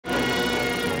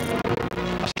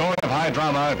spy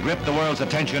drama gripped the world's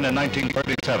attention in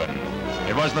 1937.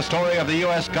 It was the story of the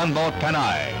U.S. gunboat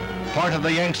Panay. Part of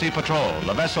the Yangtze Patrol,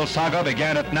 the vessel saga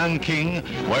began at Nanking,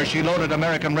 where she loaded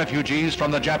American refugees from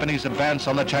the Japanese advance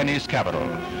on the Chinese capital.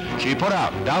 She put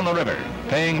out down the river,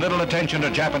 paying little attention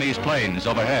to Japanese planes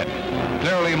overhead.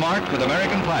 Clearly marked with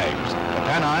American flags, the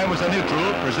Panay was a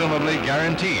neutral, presumably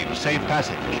guaranteed safe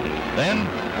passage. Then,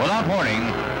 without warning,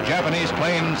 Japanese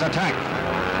planes attacked.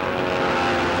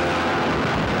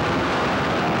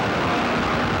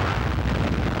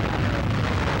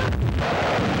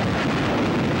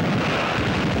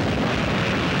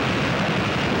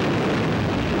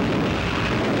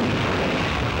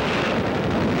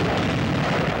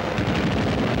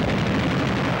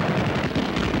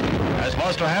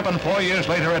 Was to happen 4 years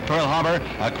later at Pearl Harbor,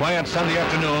 a quiet Sunday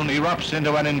afternoon erupts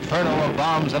into an inferno of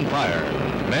bombs and fire.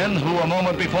 Men who a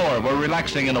moment before were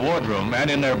relaxing in the wardroom and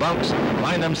in their bunks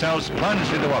find themselves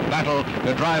plunged into a battle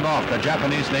to drive off the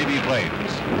Japanese Navy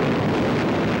planes.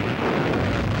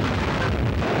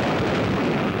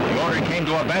 The order came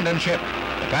to abandon ship.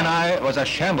 The Panay was a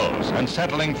shambles and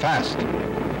settling fast.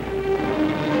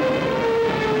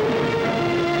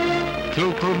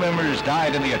 2 crew members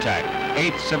died in the attack.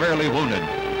 8 severely wounded.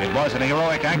 It was an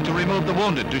heroic act to remove the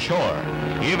wounded to shore.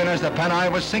 Even as the Panay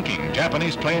was sinking,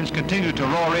 Japanese planes continued to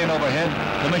roar in overhead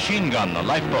to machine gun the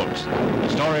lifeboats. The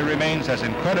story remains as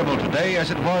incredible today as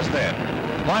it was then.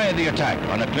 Why the attack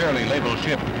on a clearly labeled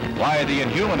ship? Why the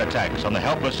inhuman attacks on the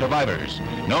helpless survivors?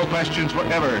 No questions were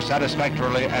ever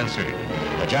satisfactorily answered.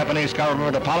 The Japanese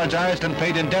government apologized and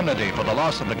paid indemnity for the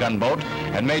loss of the gunboat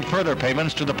and made further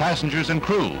payments to the passengers and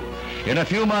crew. In a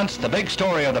few months, the big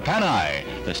story of the Panay,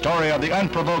 the story of the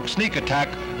unprovoked sneak attack,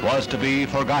 was to be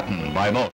forgotten by most.